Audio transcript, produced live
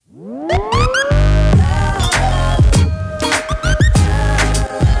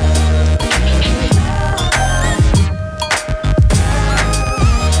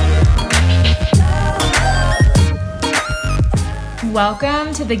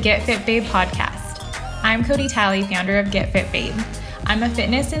Welcome to the Get Fit Babe podcast. I'm Cody Talley, founder of Get Fit Babe. I'm a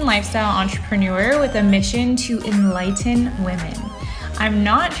fitness and lifestyle entrepreneur with a mission to enlighten women. I'm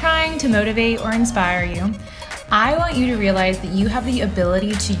not trying to motivate or inspire you. I want you to realize that you have the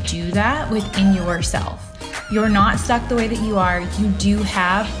ability to do that within yourself. You're not stuck the way that you are. You do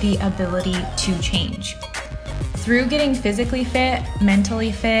have the ability to change. Through getting physically fit,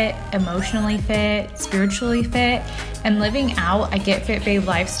 mentally fit, emotionally fit, spiritually fit, and living out a Get Fit Babe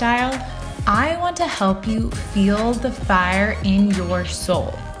lifestyle, I want to help you feel the fire in your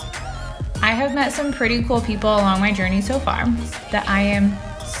soul. I have met some pretty cool people along my journey so far that I am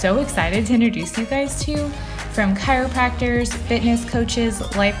so excited to introduce you guys to, from chiropractors, fitness coaches,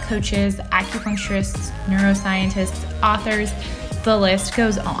 life coaches, acupuncturists, neuroscientists, authors, the list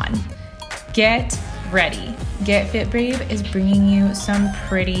goes on. Get ready. Get Fit Babe is bringing you some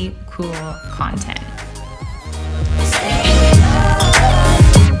pretty cool content.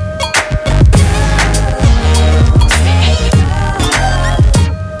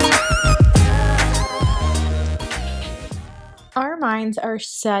 Our minds are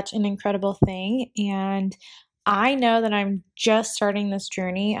such an incredible thing, and I know that I'm just starting this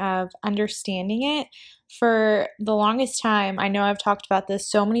journey of understanding it. For the longest time, I know I've talked about this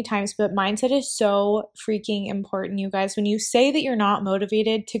so many times, but mindset is so freaking important, you guys. When you say that you're not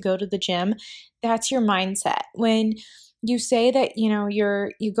motivated to go to the gym, that's your mindset. When you say that,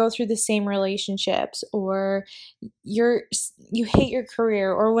 you go through the same relationships, or you hate your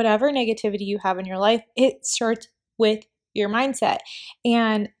career, or whatever negativity you have in your life, it starts with your mindset.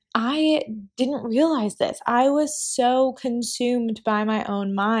 And I didn't realize this. I was so consumed by my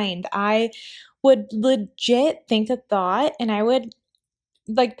own mind. I would legit think a thought, and I would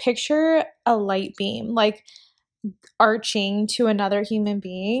picture a light beam arching to another human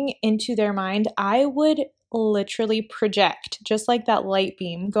being into their mind. I would literally project, just like that light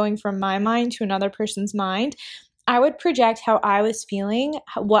beam going from my mind to another person's mind. I would project how I was feeling,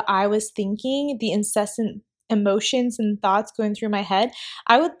 what I was thinking, the incessant emotions and thoughts going through my head.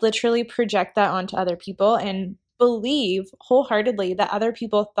 I would literally project that onto other people and believe wholeheartedly that other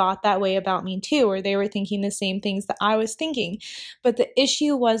people thought that way about me too, or they were thinking the same things that I was thinking. But the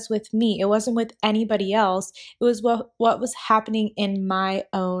issue was with me. It wasn't with anybody else. It was what was happening in my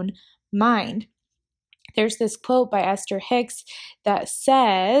own mind. There's this quote by Esther Hicks that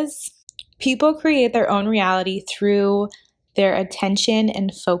says, "People create their own reality through their attention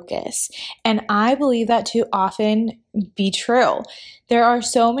and focus." And I believe that to often be true. There are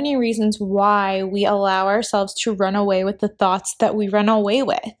so many reasons why we allow ourselves to run away with the thoughts that we run away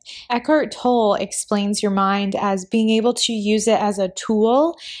with. Eckhart Tolle explains your mind as being able to use it as a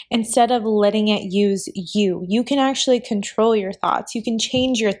tool instead of letting it use you. You can actually control your thoughts. You can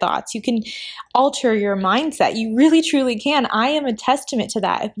change your thoughts. You can alter your mindset. You really, truly can. I am a testament to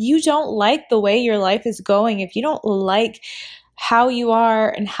that. If you don't like the way your life is going, if you don't like how you are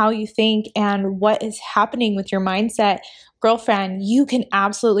and how you think and what is happening with your mindset, girlfriend, you can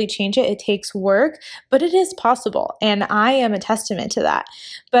absolutely change it. It takes work, but it is possible. And I am a testament to that.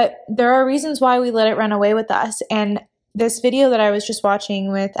 But there are reasons why we let it run away with us. And this video that I was just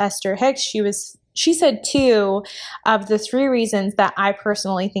watching with Esther Hicks, she said 2 of the 3 reasons that I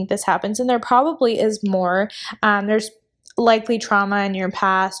personally think this happens. And there probably is more. There's likely trauma in your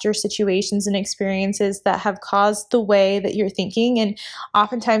past or situations and experiences that have caused the way that you're thinking. And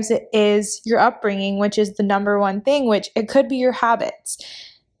oftentimes it is your upbringing, which is the number one thing, which it could be your habits.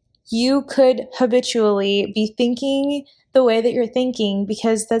 You could habitually be thinking the way that you're thinking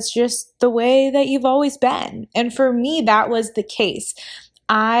because that's just the way that you've always been. And for me, that was the case.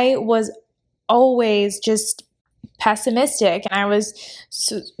 I was always just pessimistic, and I was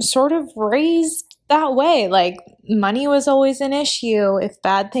sort of raised that way. Money was always an issue. If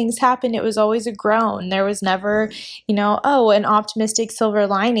bad things happened, it was always a groan. There was never, an optimistic silver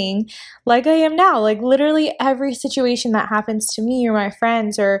lining like I am now. Literally every situation that happens to me or my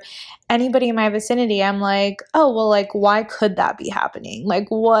friends or anybody in my vicinity, I'm like, oh, well, why could that be happening?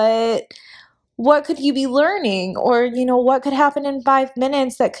 What could you be learning? Or, what could happen in 5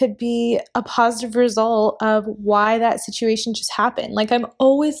 minutes that could be a positive result of why that situation just happened? I'm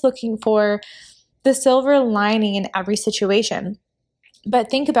always looking for the silver lining in every situation. But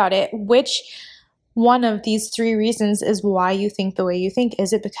think about it. Which one of these 3 reasons is why you think the way you think?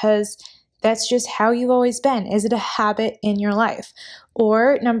 Is it because that's just how you've always been? Is it a habit in your life?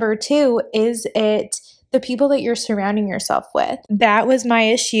 Or number 2, is it the people that you're surrounding yourself with. That was my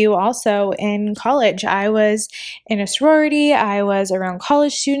issue also in college. I was in a sorority. I was around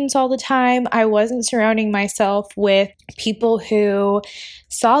college students all the time. I wasn't surrounding myself with people who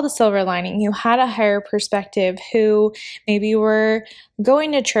saw the silver lining, who had a higher perspective, who maybe were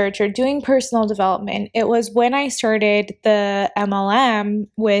going to church or doing personal development. It was when I started the MLM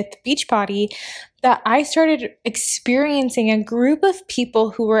with Beachbody that I started experiencing a group of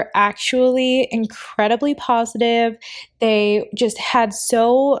people who were actually incredibly positive. They just had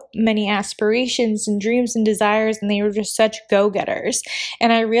so many aspirations and dreams and desires, and they were just such go-getters.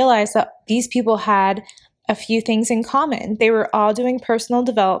 And I realized that these people had a few things in common. They were all doing personal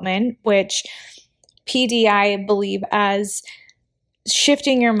development, which PD I believe as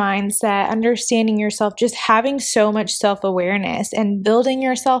shifting your mindset, understanding yourself, just having so much self-awareness and building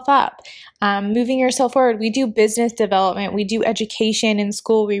yourself up, moving yourself forward. We do business development, we do education in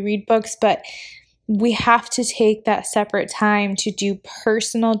school, we read books, but we have to take that separate time to do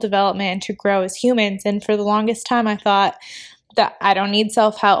personal development and to grow as humans. And for the longest time, I thought that I don't need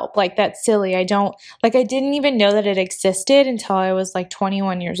self-help. Like, that's silly. I didn't even know that it existed until I was like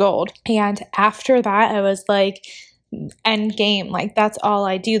 21 years old. And after that, I was like, end game. Like, that's all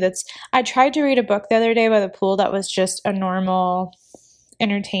I do. I tried to read a book the other day by the pool that was just a normal,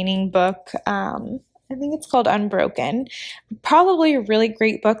 entertaining book. I think it's called Unbroken. Probably a really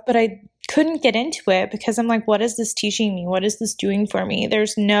great book, but I couldn't get into it because I'm like, what is this teaching me? What is this doing for me?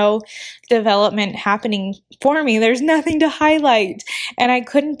 There's no development happening for me. There's nothing to highlight. And I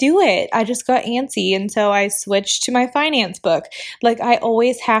couldn't do it. I just got antsy. And so I switched to my finance book. Like, I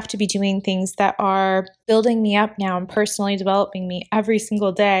always have to be doing things that are building me up now and personally developing me every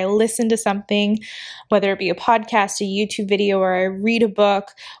single day. I listen to something, whether it be a podcast, a YouTube video, or I read a book,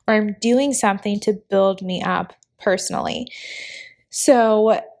 or I'm doing something to build me up personally.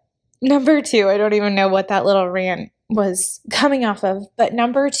 So number 2, I don't even know what that little rant was coming off of, but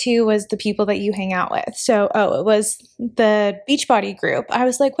number 2 was the people that you hang out with. So, it was the Beachbody group. I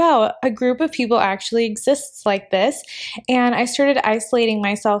was like, wow, a group of people actually exists like this. And I started isolating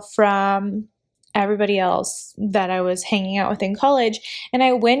myself from everybody else that I was hanging out with in college. And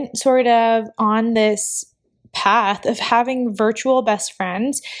I went sort of on this path of having virtual best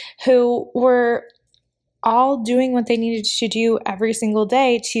friends who were all doing what they needed to do every single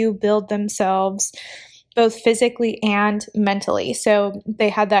day to build themselves both physically and mentally. So they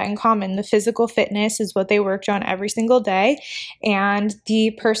had that in common. The physical fitness is what they worked on every single day, and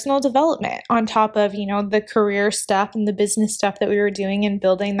the personal development on top of, the career stuff and the business stuff that we were doing and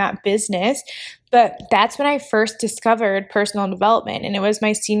building that business. But that's when I first discovered personal development. And it was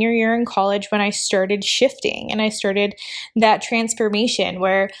my senior year in college when I started shifting and I started that transformation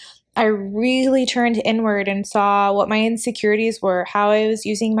where I really turned inward and saw what my insecurities were, how I was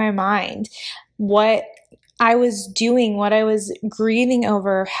using my mind, what I was doing, what I was grieving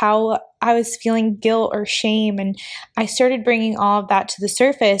over, how I was feeling guilt or shame. And I started bringing all of that to the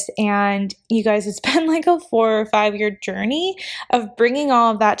surface. And you guys, it's been like a 4 or 5 year journey of bringing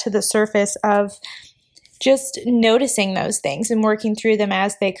all of that to the surface, of just noticing those things and working through them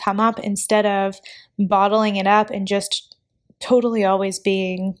as they come up instead of bottling it up and just totally always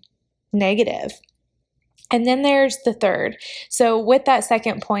being negative. And then there's the third. So with that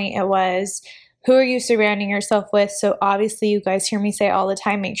second point, it was, who are you surrounding yourself with? So obviously you guys hear me say all the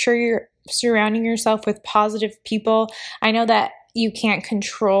time, make sure you're surrounding yourself with positive people. I know that you can't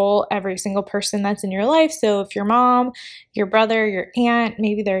control every single person that's in your life. So if your mom, your brother, your aunt,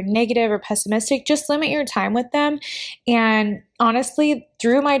 maybe they're negative or pessimistic, just limit your time with them. And honestly,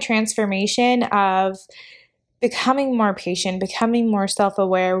 through my transformation of becoming more patient, becoming more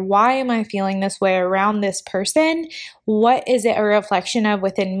self-aware. Why am I feeling this way around this person? What is it a reflection of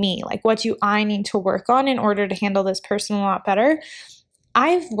within me? Like, what do I need to work on in order to handle this person a lot better?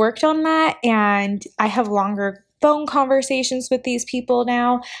 I've worked on that, and I have longer phone conversations with these people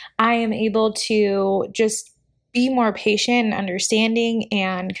now. I am able to just be more patient and understanding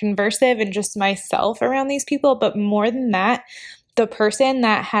and conversive and just myself around these people. But more than that, the person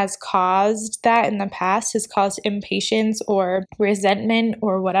that has caused that in the past has caused impatience or resentment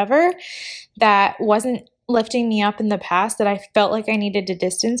or whatever that wasn't lifting me up in the past, that I felt like I needed to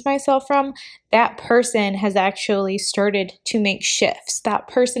distance myself from. That person has actually started to make shifts. That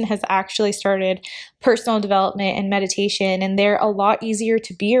person has actually started personal development and meditation, and they're a lot easier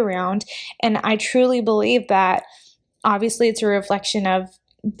to be around. And I truly believe that obviously it's a reflection of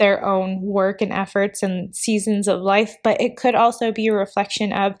their own work and efforts and seasons of life, but it could also be a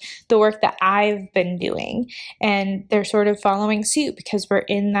reflection of the work that I've been doing. And they're sort of following suit because we're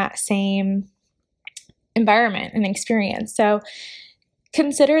in that same environment and experience. So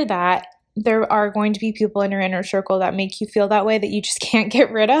consider that. there are going to be people in your inner circle that make you feel that way that you just can't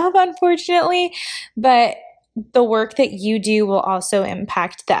get rid of, unfortunately. But the work that you do will also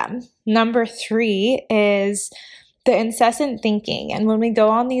impact them. Number 3 is the incessant thinking. And when we go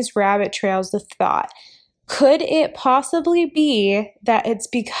on these rabbit trails of thought, could it possibly be that it's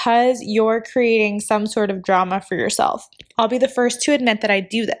because you're creating some sort of drama for yourself? I'll be the first to admit that I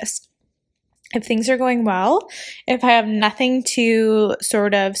do this. If things are going well, if I have nothing to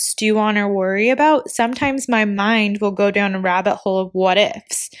sort of stew on or worry about, sometimes my mind will go down a rabbit hole of what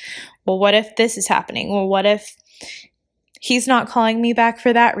ifs. Well, what if this is happening? Well, what if he's not calling me back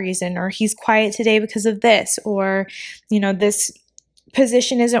for that reason, or he's quiet today because of this, or, this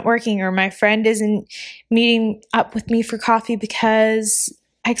position isn't working, or my friend isn't meeting up with me for coffee because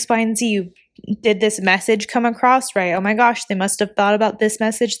X, Y, and Z. Did this message come across right? Oh my gosh, they must have thought about this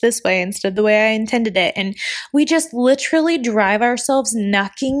message this way instead of the way I intended it. And we just literally drive ourselves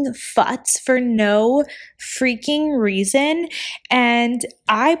knucking futs for no freaking reason. And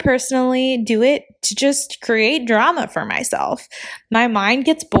I personally do it to just create drama for myself. My mind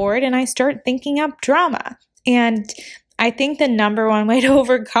gets bored and I start thinking up drama. And I think the number one way to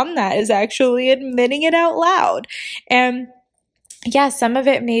overcome that is actually admitting it out loud. And yeah, some of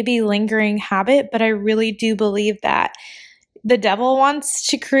it may be lingering habit, but I really do believe that the devil wants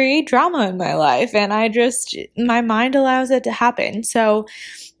to create drama in my life, and my mind allows it to happen. So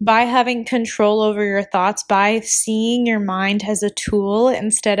by having control over your thoughts, by seeing your mind as a tool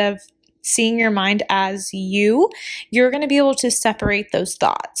instead of seeing your mind as you're going to be able to separate those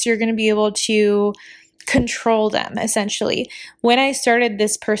thoughts. You're going to be able to control them, essentially. When I started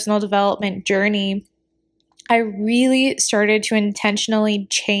this personal development journey, I really started to intentionally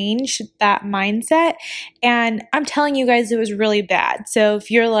change that mindset. And I'm telling you guys, it was really bad. So if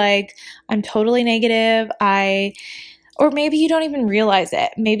you're like, I'm totally negative, or maybe you don't even realize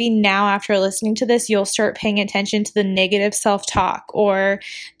it. Maybe now after listening to this, you'll start paying attention to the negative self-talk or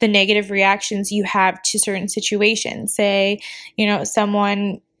the negative reactions you have to certain situations. Say,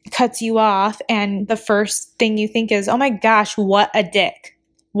 someone cuts you off and the first thing you think is, oh my gosh, what a dick.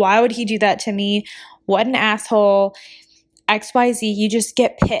 Why would he do that to me? What an asshole, XYZ, you just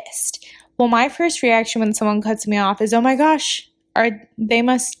get pissed. Well, my first reaction when someone cuts me off is, oh my gosh, they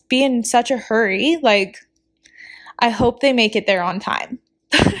must be in such a hurry. Like, I hope they make it there on time.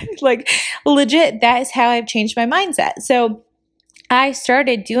 Like, legit, that is how I've changed my mindset. So I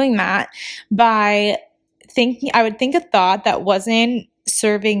started doing that by I would think a thought that wasn't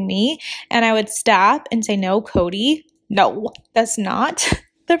serving me, and I would stop and say, no, Cody, no, that's not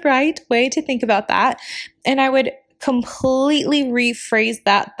the right way to think about that. And I would completely rephrase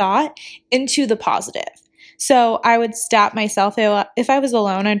that thought into the positive. So I would stop myself. If I was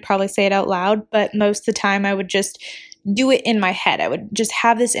alone, I'd probably say it out loud, but most of the time I would just do it in my head. I would just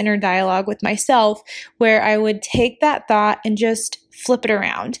have this inner dialogue with myself where I would take that thought and just flip it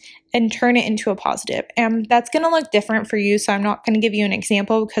around and turn it into a positive. And that's going to look different for you. So I'm not going to give you an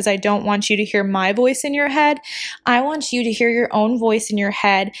example because I don't want you to hear my voice in your head. I want you to hear your own voice in your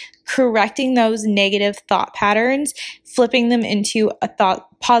head, correcting those negative thought patterns, flipping them into a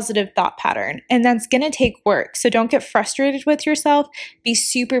positive thought pattern. And that's going to take work. So don't get frustrated with yourself. Be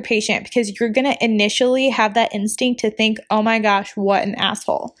super patient because you're going to initially have that instinct to think, oh my gosh, what an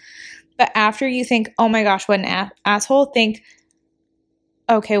asshole. But after you think, oh my gosh, what an asshole, think,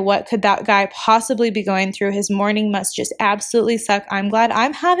 okay, what could that guy possibly be going through? His morning must just absolutely suck. I'm glad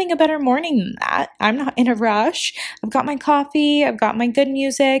I'm having a better morning than that. I'm not in a rush. I've got my coffee. I've got my good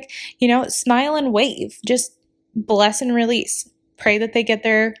music. Smile and wave. Just bless and release. Pray that they get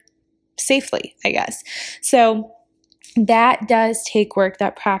there safely, I guess. So that does take work.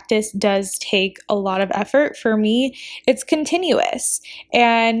 That practice does take a lot of effort. For me, it's continuous.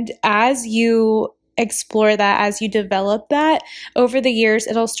 And as you explore that, as you develop that over the years,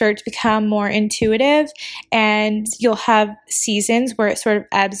 it'll start to become more intuitive, and you'll have seasons where it sort of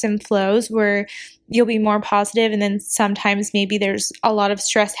ebbs and flows, where you'll be more positive, and then sometimes maybe there's a lot of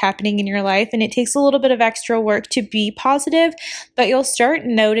stress happening in your life and it takes a little bit of extra work to be positive. But you'll start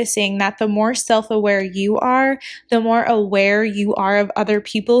noticing that the more self-aware you are, the more aware you are of other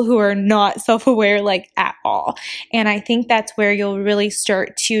people who are not self-aware at all. And I think that's where you'll really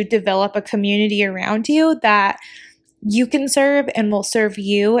start to develop a community around you that you can serve and will serve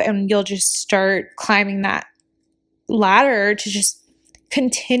you, and you'll just start climbing that ladder to just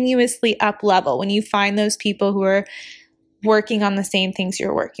continuously up level when you find those people who are working on the same things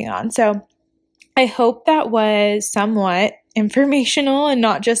you're working on. So I hope that was somewhat informational and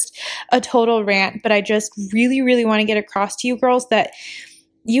not just a total rant, but I just really, really want to get across to you girls that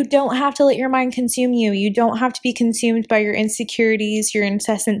You don't have to let your mind consume you. You don't have to be consumed by your insecurities, your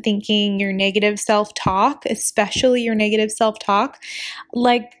incessant thinking, your negative self-talk, especially your negative self-talk.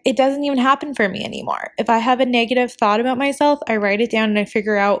 Like, it doesn't even happen for me anymore. If I have a negative thought about myself, I write it down and I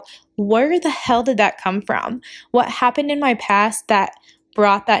figure out, where the hell did that come from? What happened in my past that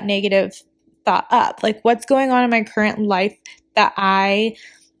brought that negative thought up? Like, what's going on in my current life that I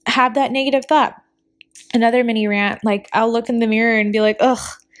have that negative thought? Another mini rant, like, I'll look in the mirror and be like, ugh,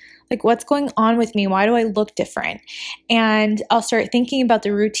 like, what's going on with me? Why do I look different? And I'll start thinking about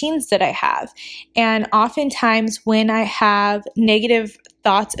the routines that I have. And oftentimes when I have negative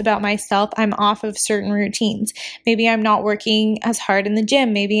thoughts about myself, I'm off of certain routines. Maybe I'm not working as hard in the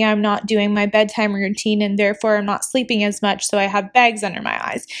gym. Maybe I'm not doing my bedtime routine and therefore I'm not sleeping as much, so I have bags under my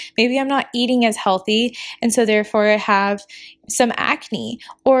eyes. Maybe I'm not eating as healthy and so therefore I have some acne.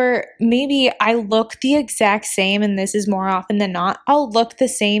 Or maybe I look the exact same, and this is more often than not, I'll look the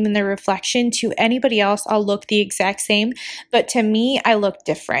same in the reflection. To anybody else, I'll look the exact same, but to me, I look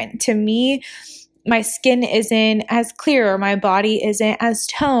different. To me, my skin isn't as clear or my body isn't as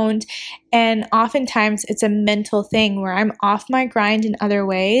toned. And oftentimes it's a mental thing where I'm off my grind in other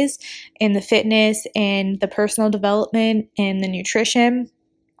ways, in the fitness, in the personal development, in the nutrition.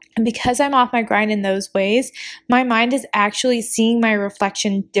 And because I'm off my grind in those ways, my mind is actually seeing my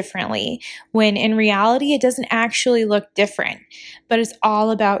reflection differently, when in reality, it doesn't actually look different, but it's all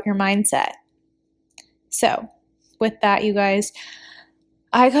about your mindset. So with that, you guys,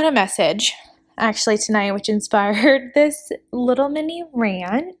 I got a message actually tonight, which inspired this little mini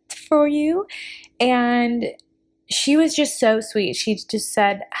rant for you. And she was just so sweet. She just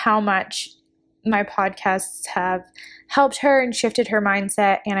said how much my podcasts have helped her and shifted her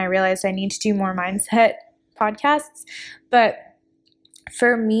mindset. And I realized I need to do more mindset podcasts. But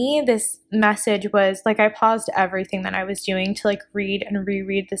for me, this message was like, I paused everything that I was doing to like read and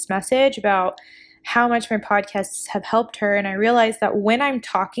reread this message about how much my podcasts have helped her. And I realized that when I'm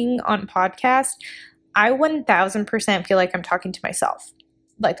talking on podcast, I 1000% feel like I'm talking to myself.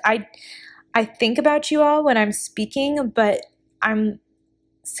 Like I think about you all when I'm speaking, but I'm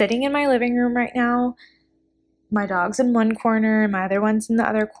sitting in my living room right now. My dog's in one corner, my other one's in the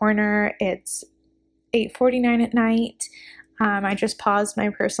other corner. It's 8:49 at night. I just paused my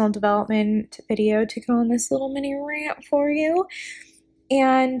personal development video to go on this little mini rant for you.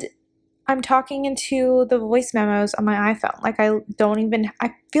 And I'm talking into the voice memos on my iPhone. Like, I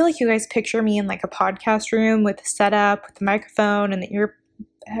feel like you guys picture me in like a podcast room with a setup, with the microphone and the ear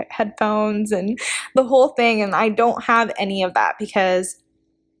headphones and the whole thing. And I don't have any of that because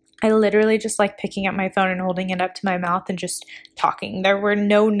I literally just like picking up my phone and holding it up to my mouth and just talking. There were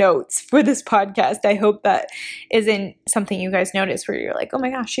no notes for this podcast. I hope that isn't something you guys notice where you're like, oh my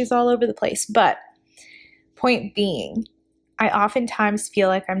gosh, she's all over the place. But point being, I oftentimes feel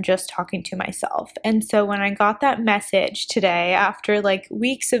like I'm just talking to myself. And so when I got that message today, after like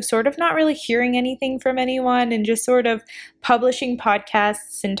weeks of sort of not really hearing anything from anyone and just sort of publishing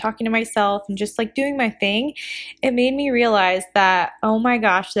podcasts and talking to myself and just like doing my thing, it made me realize that, oh my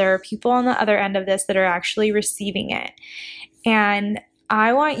gosh, there are people on the other end of this that are actually receiving it. And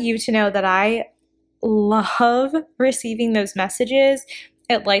I want you to know that I love receiving those messages.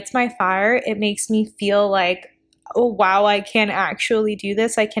 It lights my fire. It makes me feel like, oh wow, I can actually do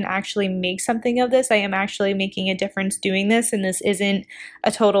this. I can actually make something of this. I am actually making a difference doing this, and this isn't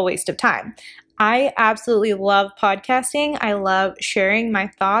a total waste of time. I absolutely love podcasting. I love sharing my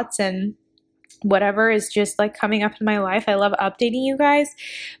thoughts and whatever is just like coming up in my life. I love updating you guys,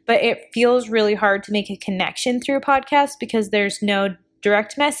 but it feels really hard to make a connection through a podcast because there's no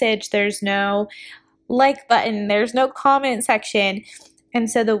direct message, there's no like button, there's no comment section. And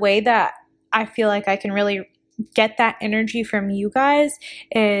so the way that I feel like I can really get that energy from you guys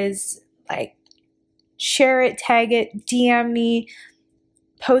is like share it, tag it, DM me,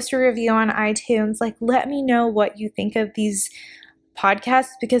 post a review on iTunes. Like, let me know what you think of these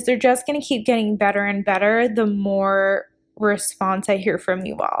podcasts because they're just going to keep getting better and better the more response I hear from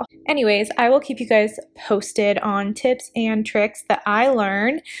you all. Anyways, I will keep you guys posted on tips and tricks that I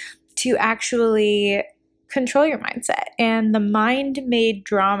learned to actually control your mindset. And the mind-made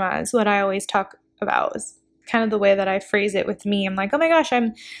drama is what I always talk about. Is kind of the way that I phrase it with me. I'm like, oh my gosh,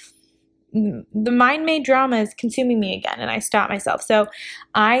 the mind-made drama is consuming me again, and I stop myself. So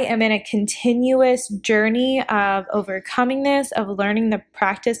I am in a continuous journey of overcoming this, of learning the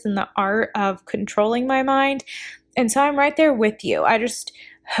practice and the art of controlling my mind. And so I'm right there with you. I just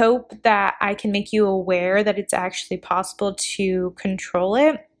hope that I can make you aware that it's actually possible to control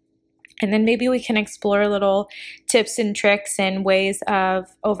it. And then maybe we can explore little tips and tricks and ways of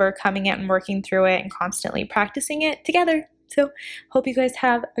overcoming it and working through it and constantly practicing it together. So hope you guys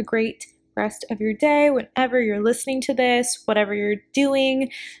have a great rest of your day whenever you're listening to this, whatever you're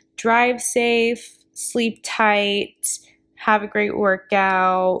doing. Drive safe, sleep tight, have a great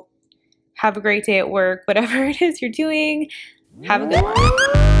workout, have a great day at work, whatever it is you're doing. Have a good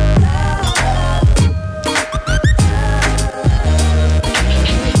one.